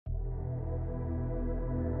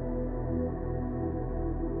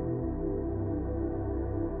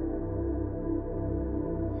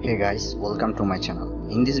Hey guys, welcome to my channel.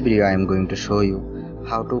 In this video I am going to show you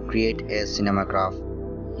how to create a cinemagraph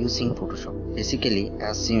using Photoshop. Basically, a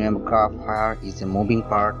cinemagraph here is a moving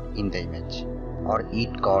part in the image, or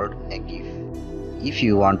it called a GIF. If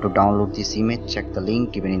you want to download this image, check the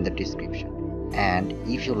link given in the description. And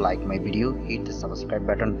if you like my video, hit the subscribe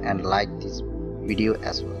button and like this video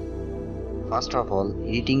as well. First of all,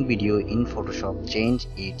 editing video in Photoshop, change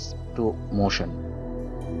it to motion.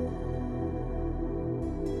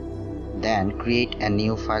 Then create a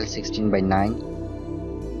new file 16 by 9.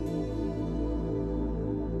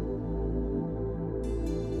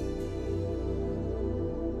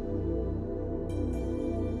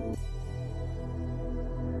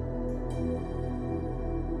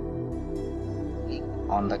 Click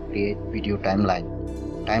on the create video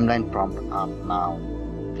timeline prompt up. Now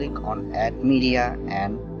click on add media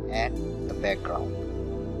and add the background.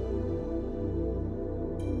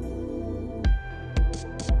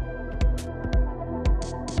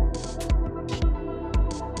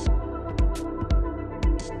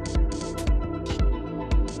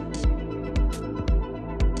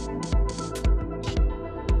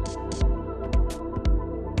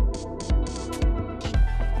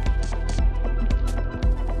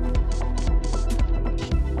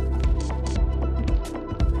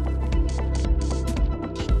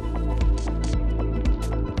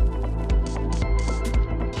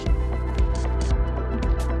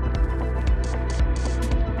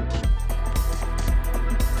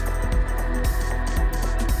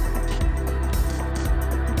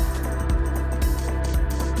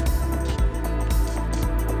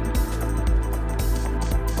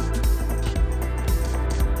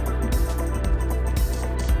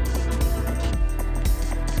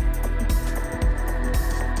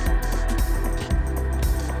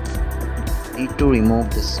 Need to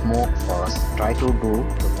remove the smoke first. Try to do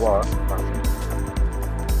the work perfectly.